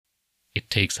it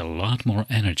takes a lot more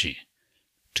energy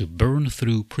to burn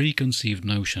through preconceived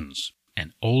notions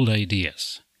and old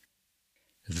ideas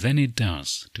than it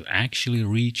does to actually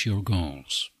reach your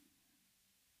goals.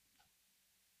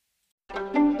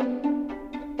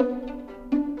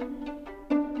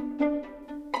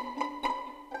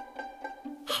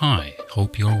 Hi,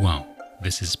 hope you're well.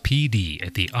 This is PD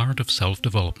at the Art of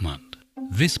Self-Development.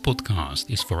 This podcast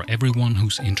is for everyone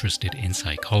who's interested in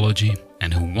psychology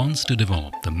and who wants to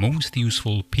develop the most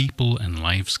useful people and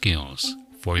life skills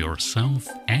for yourself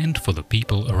and for the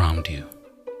people around you.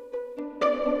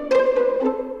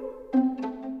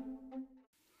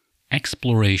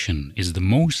 Exploration is the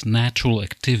most natural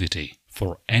activity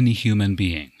for any human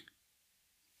being.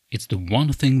 It's the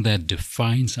one thing that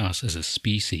defines us as a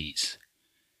species,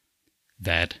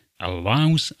 that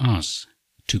allows us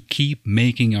to keep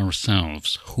making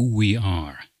ourselves who we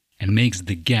are, and makes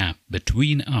the gap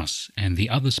between us and the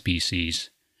other species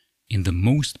in the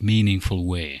most meaningful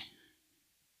way.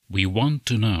 We want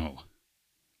to know.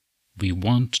 We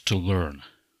want to learn.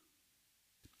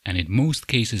 And in most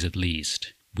cases at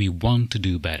least, we want to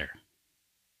do better.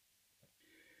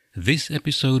 This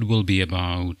episode will be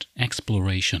about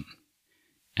exploration.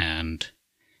 And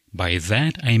by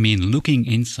that I mean looking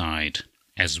inside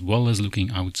as well as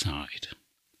looking outside.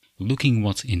 Looking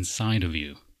what's inside of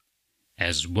you,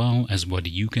 as well as what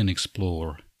you can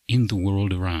explore in the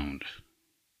world around.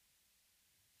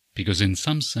 Because in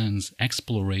some sense,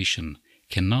 exploration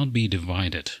cannot be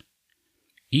divided.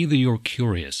 Either you're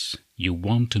curious, you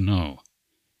want to know,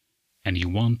 and you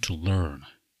want to learn,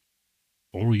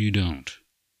 or you don't.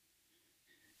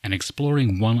 And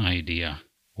exploring one idea,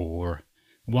 or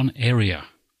one area,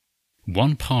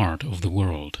 one part of the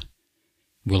world,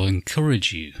 will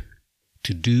encourage you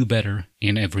to do better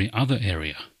in every other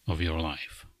area of your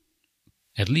life.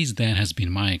 At least that has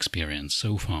been my experience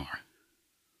so far.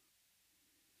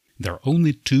 There are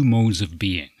only two modes of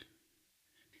being.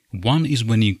 One is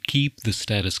when you keep the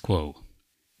status quo,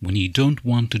 when you don't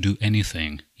want to do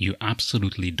anything you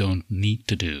absolutely don't need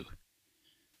to do.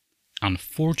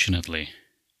 Unfortunately,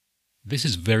 this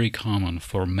is very common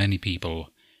for many people,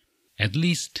 at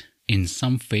least in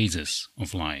some phases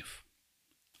of life.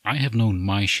 I have known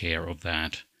my share of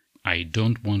that. I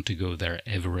don't want to go there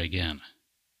ever again.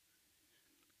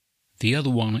 The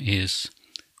other one is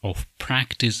of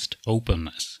practiced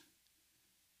openness,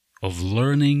 of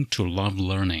learning to love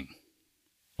learning,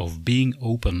 of being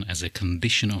open as a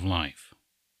condition of life.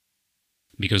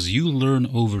 Because you learn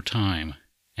over time,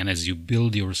 and as you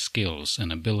build your skills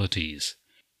and abilities,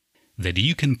 that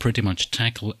you can pretty much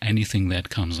tackle anything that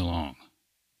comes along.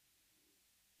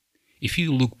 If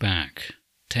you look back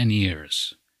 10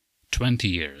 years, 20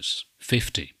 years,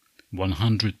 50,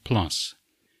 100 plus,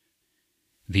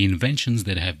 the inventions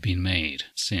that have been made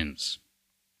since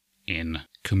in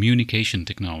communication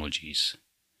technologies,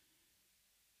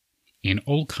 in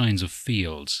all kinds of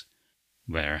fields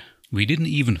where we didn't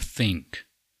even think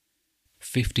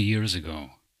 50 years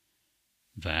ago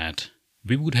that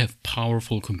we would have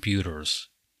powerful computers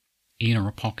in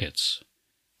our pockets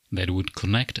that would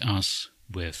connect us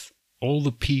with all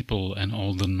the people and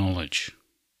all the knowledge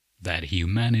that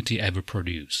humanity ever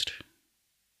produced.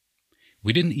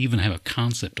 We didn't even have a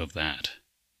concept of that,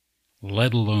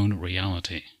 let alone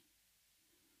reality.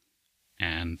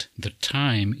 And the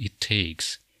time it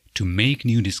takes to make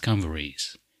new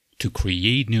discoveries, to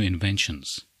create new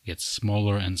inventions, gets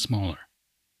smaller and smaller.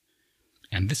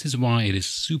 And this is why it is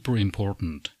super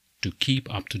important to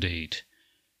keep up to date,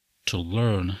 to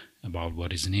learn about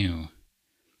what is new,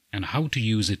 and how to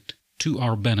use it to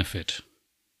our benefit,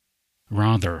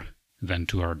 rather than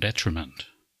to our detriment.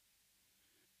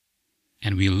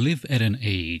 And we live at an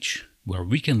age where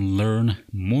we can learn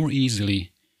more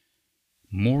easily,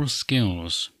 more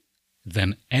skills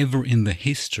than ever in the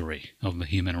history of the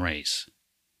human race.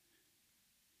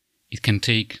 It can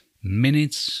take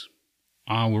minutes,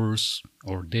 hours,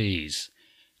 or days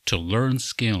to learn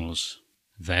skills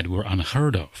that were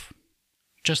unheard of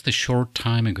just a short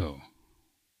time ago.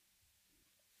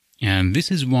 And this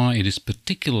is why it is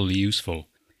particularly useful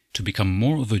to become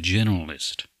more of a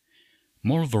generalist,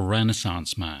 more of a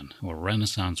Renaissance man or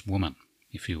Renaissance woman,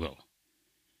 if you will.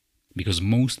 Because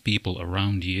most people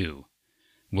around you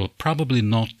will probably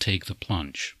not take the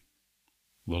plunge,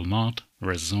 will not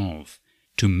resolve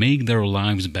to make their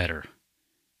lives better,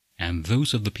 and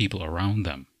those of the people around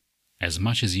them, as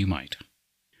much as you might.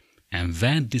 And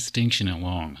that distinction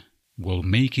alone will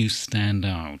make you stand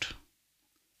out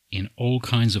in all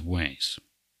kinds of ways.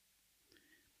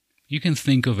 You can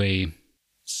think of a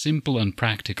simple and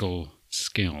practical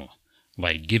skill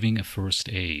like giving a first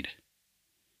aid.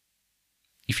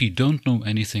 If you don't know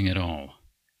anything at all,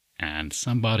 and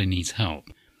somebody needs help,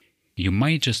 you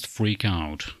might just freak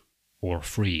out or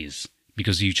freeze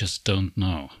because you just don't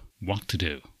know what to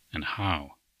do and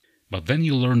how. But then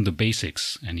you learn the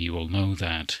basics and you will know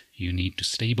that you need to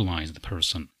stabilize the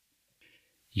person.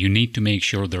 You need to make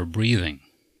sure they're breathing.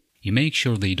 You make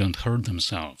sure they don't hurt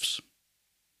themselves.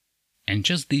 And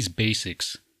just these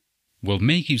basics will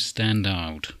make you stand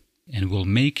out and will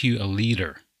make you a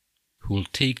leader who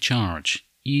will take charge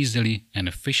easily and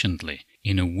efficiently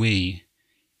in a way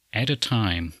at a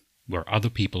time where other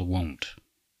people won't.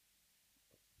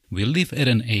 We live at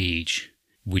an age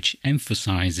which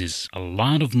emphasizes a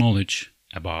lot of knowledge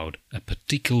about a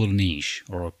particular niche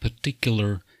or a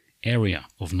particular area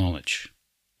of knowledge.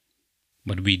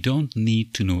 But we don't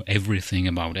need to know everything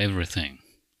about everything.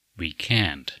 We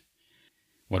can't.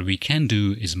 What we can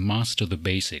do is master the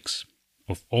basics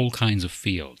of all kinds of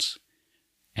fields.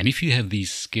 And if you have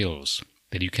these skills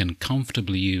that you can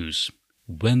comfortably use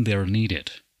when they're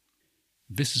needed,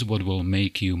 this is what will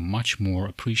make you much more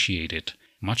appreciated,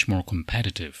 much more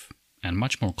competitive, and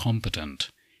much more competent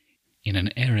in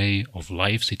an array of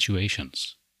life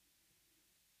situations.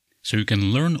 So you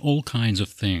can learn all kinds of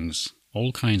things,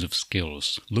 all kinds of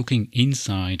skills, looking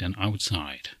inside and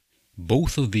outside.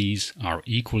 Both of these are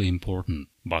equally important,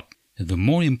 but the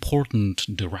more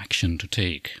important direction to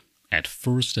take, at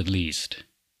first at least,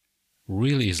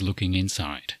 really is looking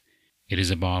inside. It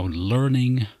is about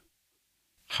learning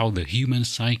how the human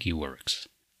psyche works,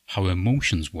 how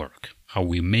emotions work, how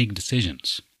we make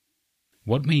decisions.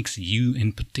 What makes you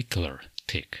in particular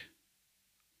tick?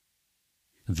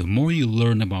 The more you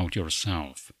learn about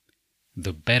yourself,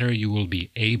 the better you will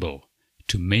be able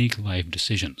to make life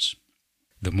decisions,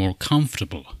 the more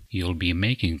comfortable you'll be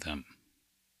making them.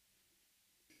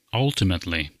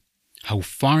 Ultimately, how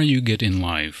far you get in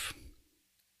life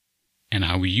and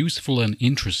how useful and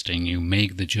interesting you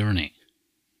make the journey.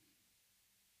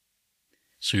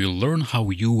 So you'll learn how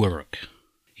you work,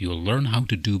 you'll learn how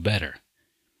to do better.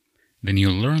 Then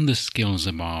you'll learn the skills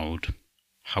about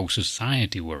how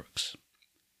society works,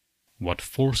 what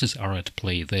forces are at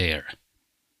play there,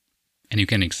 and you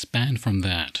can expand from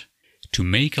that to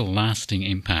make a lasting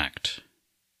impact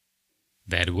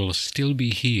that will still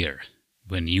be here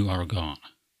when you are gone.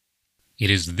 It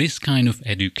is this kind of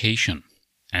education,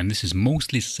 and this is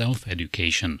mostly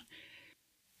self-education,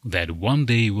 that one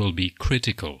day will be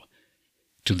critical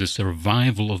to the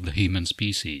survival of the human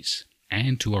species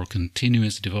and to our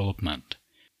continuous development.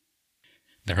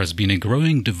 There has been a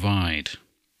growing divide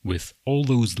with all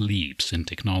those leaps in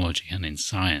technology and in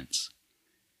science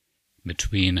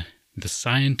between the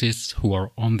scientists who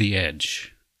are on the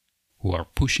edge, who are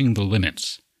pushing the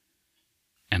limits,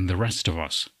 and the rest of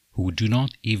us who do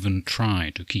not even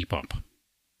try to keep up.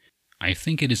 I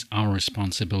think it is our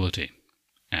responsibility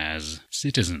as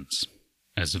citizens,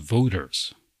 as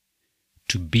voters,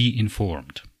 to be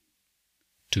informed,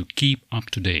 to keep up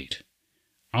to date.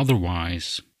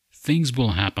 Otherwise, things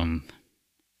will happen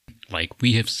like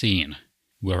we have seen,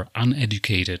 where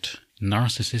uneducated,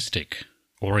 narcissistic,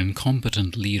 or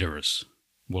incompetent leaders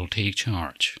will take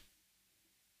charge.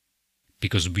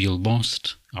 Because we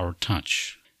lost our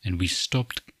touch and we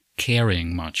stopped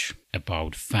caring much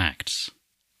about facts,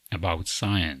 about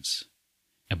science,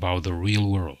 about the real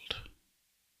world.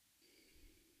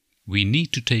 We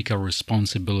need to take our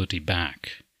responsibility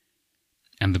back.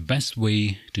 And the best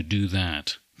way to do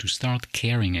that, to start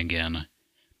caring again,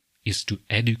 is to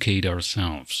educate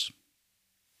ourselves,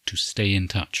 to stay in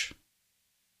touch.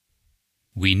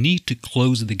 We need to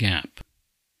close the gap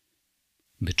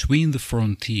between the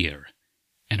frontier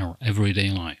and our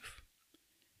everyday life,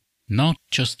 not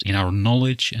just in our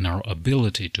knowledge and our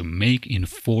ability to make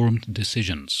informed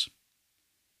decisions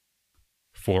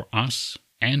for us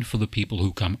and for the people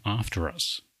who come after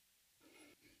us.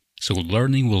 So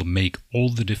learning will make all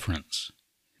the difference.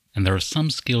 And there are some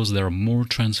skills that are more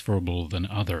transferable than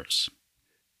others,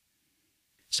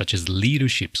 such as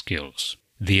leadership skills,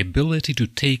 the ability to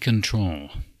take control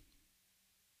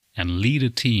and lead a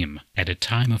team at a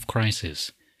time of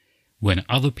crisis when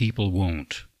other people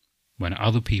won't, when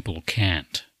other people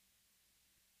can't.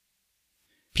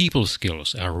 People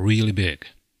skills are really big.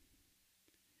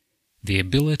 The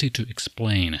ability to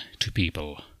explain to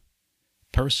people,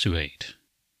 persuade,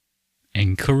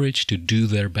 encourage to do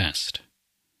their best.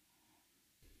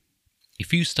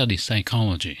 If you study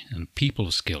psychology and people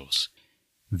skills,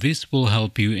 this will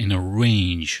help you in a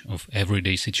range of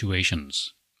everyday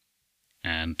situations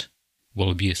and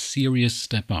will be a serious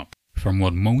step up from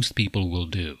what most people will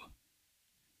do.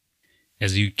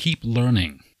 As you keep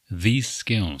learning these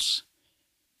skills,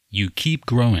 you keep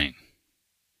growing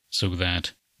so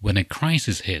that when a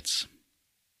crisis hits,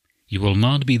 you will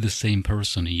not be the same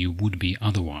person you would be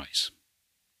otherwise.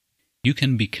 You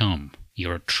can become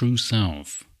your true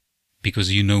self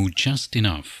because you know just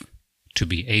enough to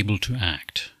be able to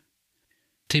act.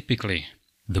 Typically,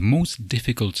 the most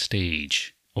difficult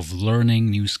stage of learning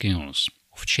new skills,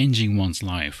 of changing one's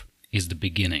life, is the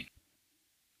beginning.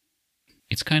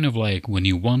 It's kind of like when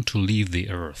you want to leave the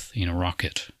Earth in a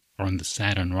rocket, or in the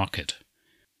Saturn rocket.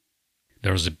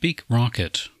 There's a big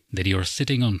rocket that you're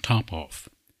sitting on top of,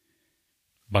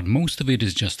 but most of it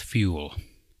is just fuel.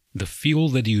 The fuel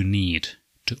that you need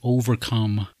to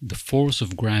overcome the force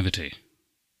of gravity,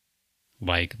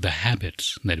 like the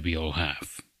habits that we all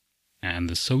have, and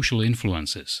the social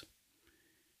influences.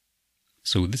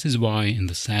 So this is why in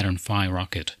the Saturn V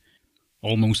rocket,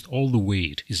 almost all the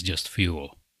weight is just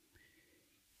fuel.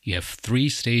 You have 3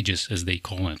 stages, as they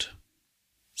call it: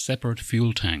 separate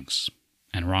fuel tanks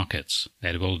and rockets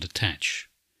that will detach.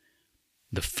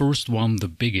 The first one, the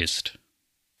biggest,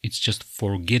 it's just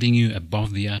for getting you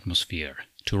above the atmosphere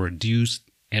to reduce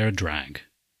air drag,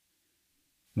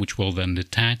 which will then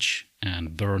detach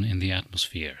and burn in the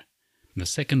atmosphere. The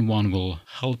second one will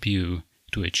help you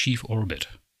to achieve orbit,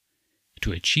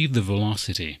 to achieve the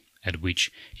velocity at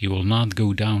which you will not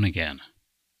go down again.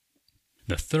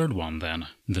 The third one then,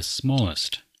 the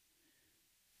smallest,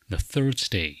 the third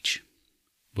stage,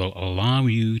 will allow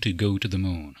you to go to the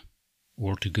moon,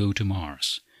 or to go to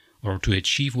Mars, or to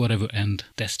achieve whatever end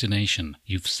destination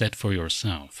you've set for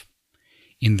yourself.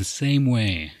 In the same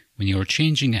way, when you're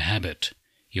changing a habit,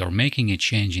 you're making a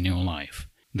change in your life.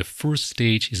 The first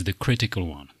stage is the critical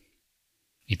one.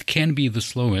 It can be the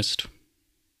slowest,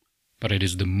 but it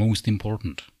is the most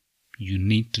important. You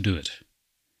need to do it.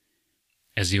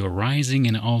 As you're rising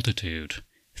in altitude,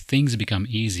 things become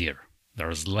easier.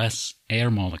 There's less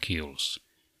air molecules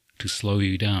to slow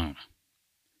you down.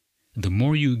 The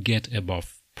more you get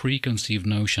above preconceived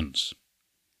notions,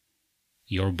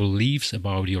 your beliefs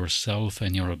about yourself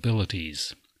and your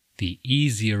abilities, the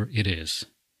easier it is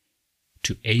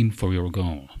to aim for your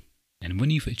goal. And when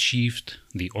you've achieved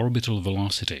the orbital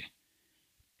velocity,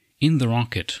 in the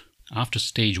rocket, after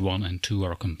stage 1 and 2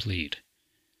 are complete,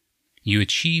 you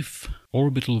achieve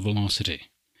orbital velocity,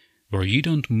 where you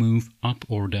don't move up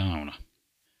or down.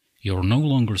 You're no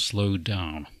longer slowed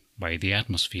down by the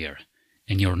atmosphere,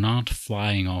 and you're not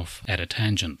flying off at a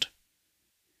tangent.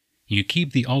 You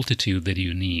keep the altitude that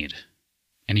you need,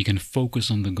 and you can focus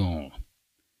on the goal,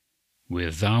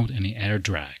 without any air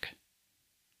drag.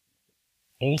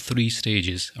 All 3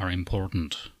 stages are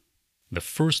important. The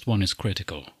first one is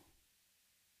critical.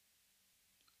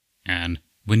 And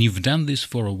when you've done this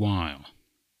for a while,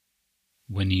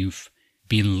 when you've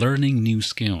been learning new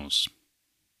skills,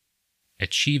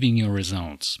 achieving your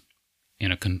results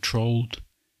in a controlled,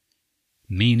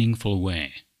 meaningful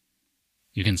way,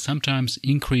 you can sometimes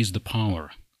increase the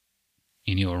power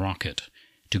in your rocket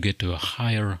to get to a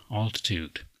higher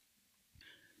altitude,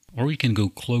 or you can go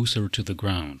closer to the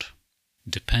ground,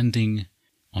 depending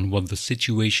on what the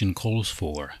situation calls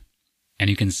for, and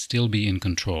you can still be in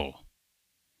control.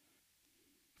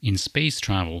 In space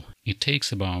travel, it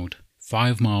takes about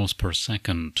 5 miles per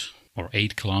second or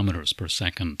 8 kilometers per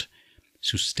second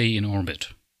to stay in orbit.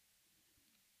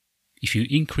 If you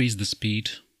increase the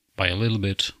speed by a little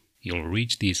bit, you'll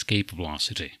reach the escape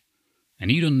velocity.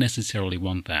 And you don't necessarily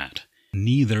want that.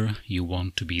 Neither you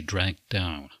want to be dragged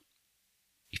down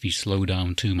if you slow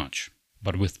down too much.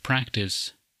 But with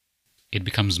practice, it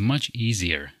becomes much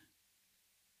easier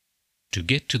to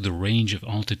get to the range of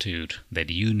altitude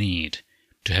that you need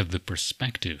to have the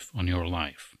perspective on your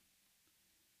life,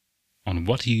 on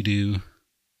what you do,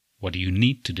 what you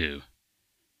need to do,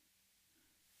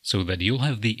 so that you'll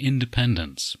have the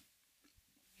independence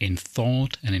in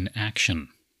thought and in action,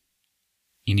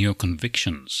 in your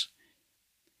convictions,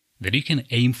 that you can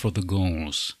aim for the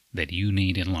goals that you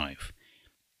need in life,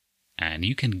 and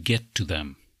you can get to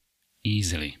them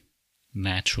easily,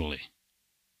 naturally.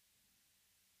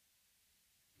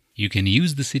 You can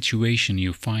use the situation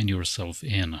you find yourself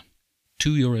in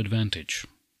to your advantage,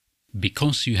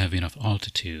 because you have enough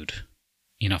altitude,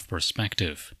 enough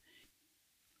perspective.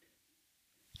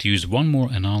 To use one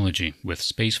more analogy with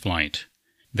spaceflight,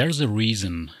 there's a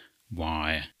reason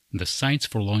why the sites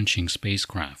for launching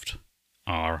spacecraft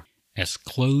are as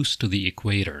close to the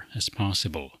equator as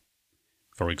possible.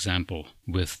 For example,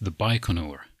 with the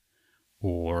Baikonur,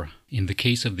 or in the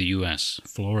case of the US,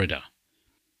 Florida,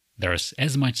 there's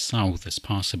as much south as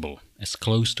possible, as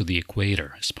close to the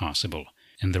equator as possible.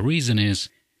 And the reason is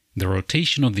the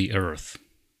rotation of the Earth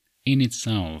in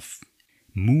itself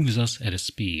moves us at a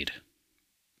speed.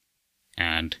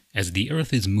 And as the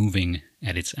Earth is moving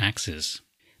at its axis,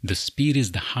 the speed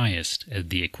is the highest at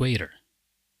the equator.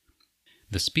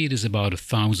 The speed is about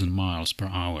 1,000 miles per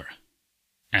hour.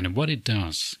 And what it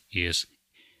does is,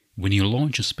 when you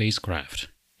launch a spacecraft,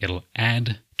 it'll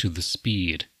add to the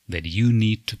speed that you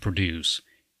need to produce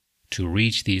to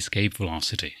reach the escape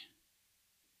velocity.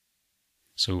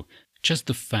 So just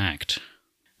the fact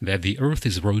that the Earth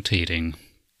is rotating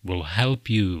will help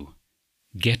you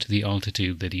get the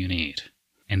altitude that you need.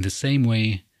 In the same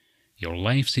way, your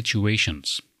life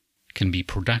situations can be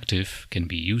productive, can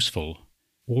be useful,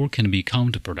 or can be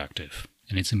counterproductive.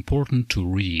 And it's important to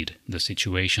read the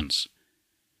situations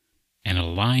and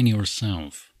align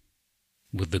yourself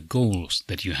with the goals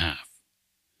that you have,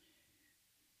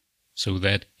 so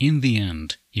that in the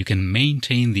end you can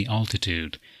maintain the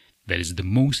altitude that is the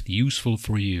most useful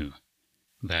for you,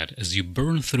 that as you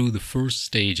burn through the first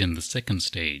stage and the second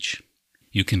stage,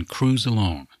 you can cruise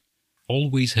along,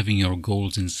 always having your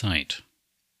goals in sight,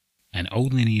 and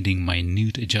only needing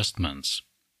minute adjustments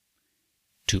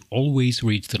to always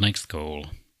reach the next goal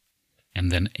and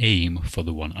then aim for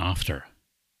the one after.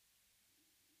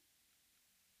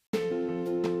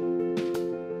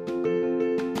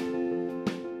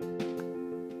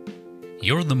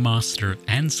 You're the master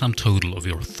and sum total of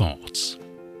your thoughts.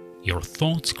 Your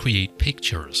thoughts create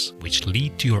pictures which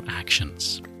lead to your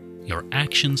actions. Your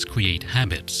actions create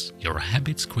habits. Your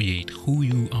habits create who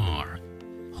you are.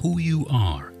 Who you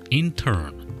are, in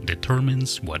turn,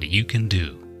 determines what you can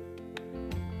do.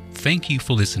 Thank you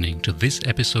for listening to this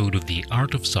episode of The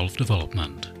Art of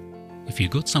Self-Development. If you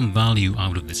got some value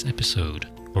out of this episode,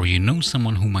 or you know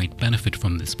someone who might benefit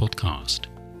from this podcast,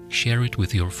 share it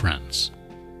with your friends.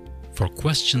 For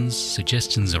questions,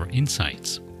 suggestions, or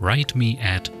insights, write me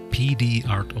at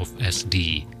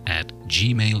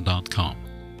pdartofsd@gmail.com.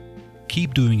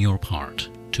 Keep doing your part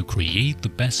to create the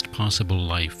best possible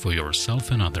life for yourself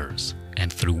and others,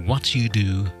 and through what you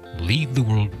do, leave the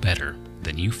world better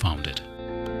than you found it.